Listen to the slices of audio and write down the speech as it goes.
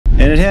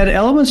And it had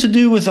elements to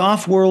do with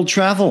off-world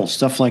travel,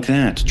 stuff like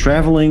that.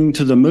 Traveling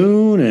to the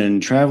moon and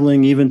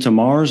traveling even to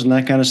Mars and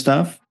that kind of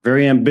stuff.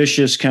 Very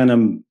ambitious kind of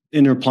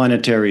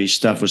interplanetary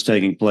stuff was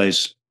taking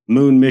place.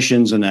 Moon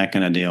missions and that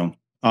kind of deal.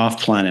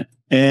 Off planet.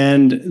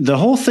 And the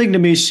whole thing to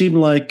me seemed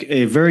like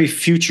a very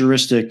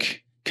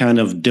futuristic kind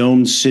of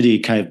domed city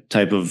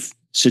type of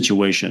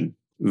situation.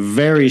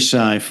 Very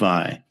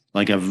sci-fi,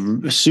 like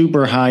a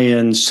super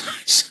high-end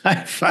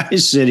sci-fi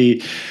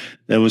city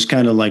that was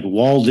kind of like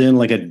walled in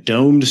like a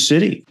domed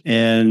city.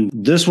 And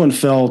this one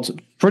felt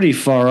pretty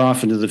far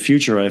off into the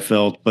future, I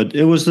felt, but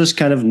it was this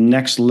kind of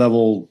next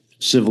level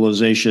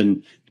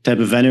civilization type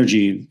of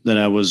energy that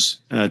I was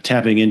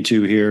tapping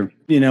into here.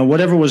 You know,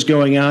 whatever was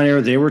going on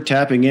here, they were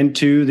tapping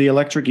into the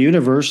electric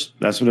universe.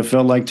 That's what it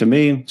felt like to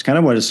me. It's kind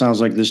of what it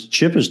sounds like this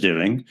chip is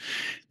doing.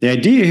 The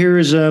idea here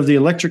is of the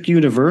electric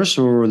universe,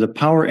 or the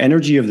power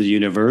energy of the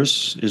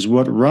universe, is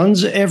what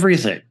runs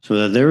everything. So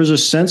that there is a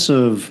sense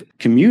of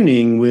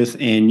communing with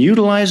and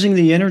utilizing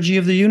the energy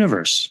of the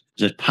universe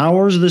that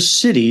powers the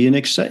city and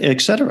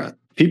et cetera.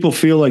 People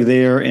feel like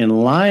they are in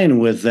line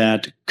with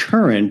that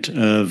current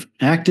of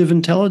active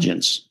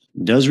intelligence.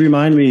 It does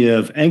remind me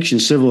of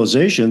ancient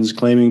civilizations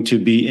claiming to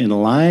be in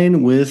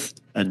line with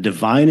a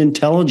divine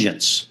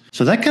intelligence.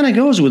 So that kind of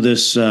goes with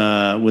this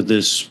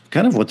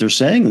kind of what they're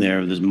saying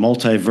there, this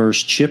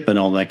multiverse chip and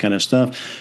all that kind of stuff.